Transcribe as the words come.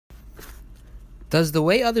Does the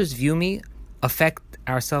way others view me affect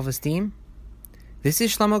our self-esteem? This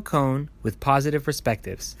is Shlomo Cohn with Positive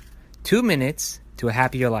Perspectives. 2 minutes to a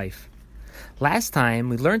happier life. Last time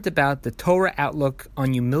we learned about the Torah outlook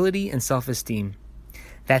on humility and self-esteem.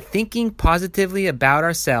 That thinking positively about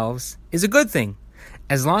ourselves is a good thing,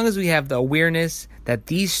 as long as we have the awareness that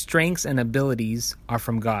these strengths and abilities are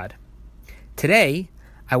from God. Today,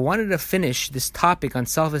 I wanted to finish this topic on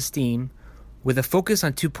self-esteem with a focus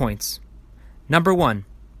on 2 points. Number 1,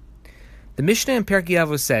 the Mishnah in Pirkei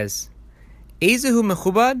Avos says, Ezehu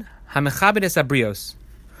mechubad hamechabed es habrios.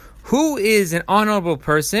 Who is an honorable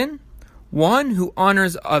person? One who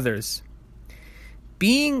honors others.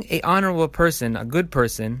 Being an honorable person, a good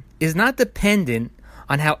person, is not dependent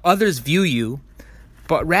on how others view you,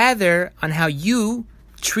 but rather on how you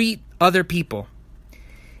treat other people.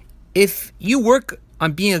 If you work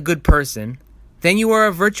on being a good person, then you are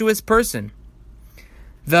a virtuous person.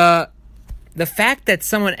 The fact that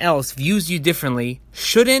someone else views you differently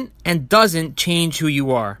shouldn't and doesn't change who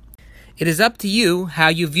you are. It is up to you how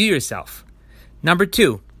you view yourself. Number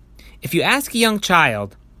 2, if you ask a young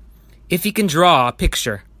child if he can draw a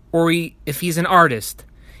picture or if he's an artist,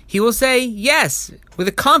 he will say yes with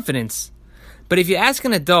a confidence. But if you ask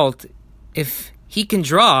an adult if he can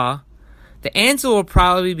draw, the answer will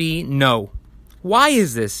probably be no. Why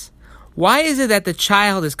is this? Why is it that the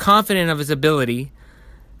child is confident of his ability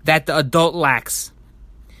that the adult lacks?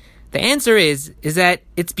 The answer is that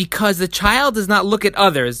it's because the child does not look at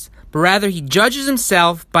others, but rather he judges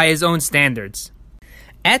himself by his own standards.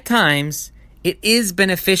 At times, it is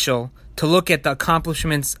beneficial to look at the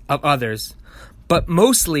accomplishments of others, but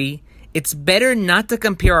mostly, it's better not to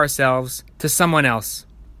compare ourselves to someone else.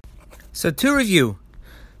 So to review,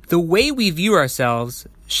 the way we view ourselves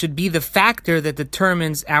should be the factor that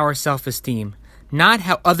determines our self-esteem, not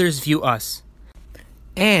how others view us.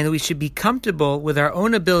 And we should be comfortable with our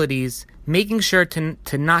own abilities, making sure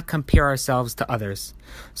to not compare ourselves to others.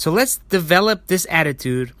 So let's develop this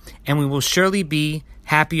attitude, and we will surely be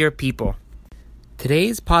happier people.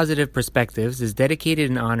 Today's Positive Perspectives is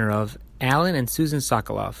dedicated in honor of Alan and Susan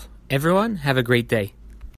Sokolov. Everyone, have a great day.